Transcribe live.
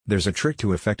There's a trick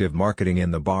to effective marketing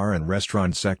in the bar and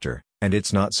restaurant sector, and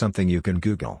it's not something you can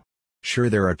Google. Sure,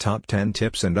 there are top 10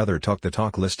 tips and other talk the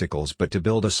talk listicles, but to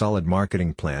build a solid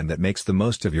marketing plan that makes the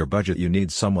most of your budget, you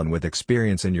need someone with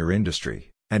experience in your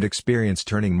industry, and experience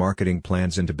turning marketing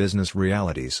plans into business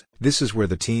realities. This is where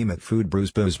the team at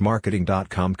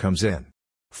foodbrewsboozmarketing.com comes in.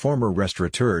 Former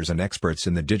restaurateurs and experts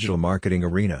in the digital marketing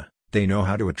arena, they know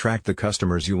how to attract the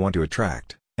customers you want to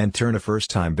attract, and turn a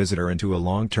first-time visitor into a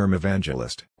long-term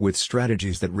evangelist. With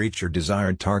strategies that reach your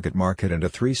desired target market and a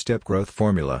 3-step growth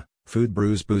formula,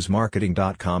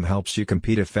 foodbrewsboozmarketing.com helps you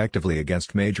compete effectively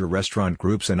against major restaurant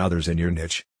groups and others in your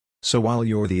niche. So while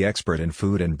you're the expert in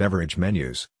food and beverage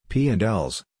menus,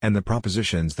 P&Ls, and the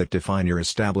propositions that define your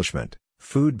establishment,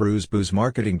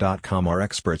 foodbrewsboozmarketing.com are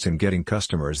experts in getting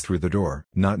customers through the door.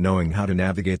 Not knowing how to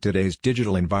navigate today's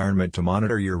digital environment to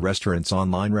monitor your restaurant's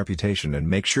online reputation and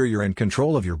make sure you're in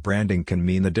control of your branding can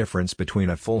mean the difference between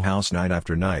a full house night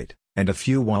after night and a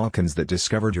few Walkins that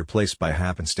discovered your place by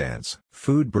happenstance.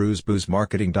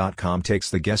 Foodbrewsboozmarketing.com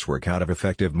takes the guesswork out of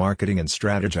effective marketing and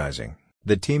strategizing.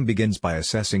 The team begins by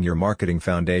assessing your marketing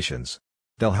foundations.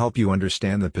 They'll help you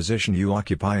understand the position you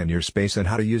occupy in your space and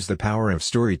how to use the power of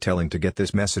storytelling to get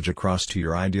this message across to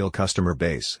your ideal customer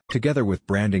base. Together with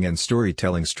branding and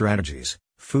storytelling strategies,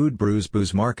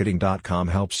 foodbrewsboozmarketing.com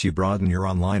helps you broaden your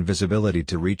online visibility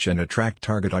to reach and attract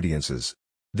target audiences.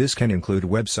 This can include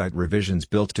website revisions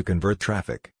built to convert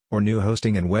traffic, or new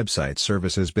hosting and website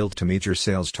services built to meet your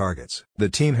sales targets. The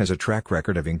team has a track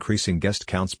record of increasing guest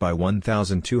counts by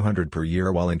 1,200 per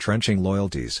year while entrenching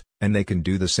loyalties, and they can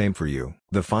do the same for you.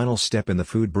 The final step in the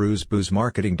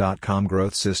foodbrewsboozmarketing.com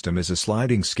growth system is a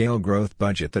sliding scale growth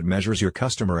budget that measures your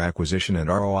customer acquisition and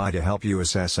ROI to help you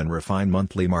assess and refine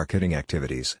monthly marketing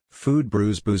activities.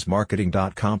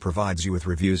 Foodbrewsboozmarketing.com provides you with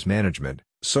reviews management,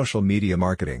 social media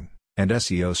marketing, and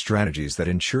SEO strategies that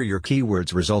ensure your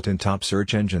keywords result in top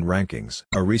search engine rankings.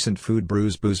 A recent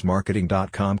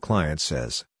foodbrewsboozmarketing.com client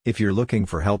says, "If you're looking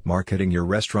for help marketing your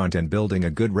restaurant and building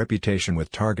a good reputation with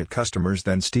target customers,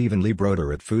 then Stephen Lee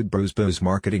Broder at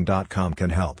foodbrewsboozmarketing.com can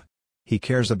help. He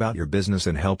cares about your business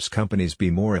and helps companies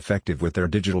be more effective with their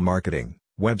digital marketing,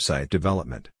 website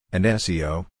development, and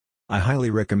SEO. I highly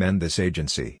recommend this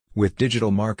agency. With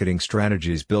digital marketing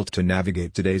strategies built to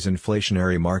navigate today's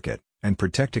inflationary market and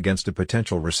protect against a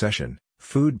potential recession,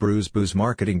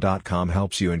 foodbrewsboozmarketing.com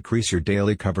helps you increase your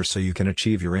daily cover so you can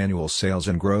achieve your annual sales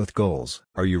and growth goals."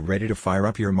 Are you ready to fire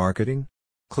up your marketing?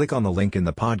 Click on the link in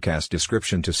the podcast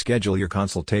description to schedule your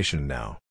consultation now.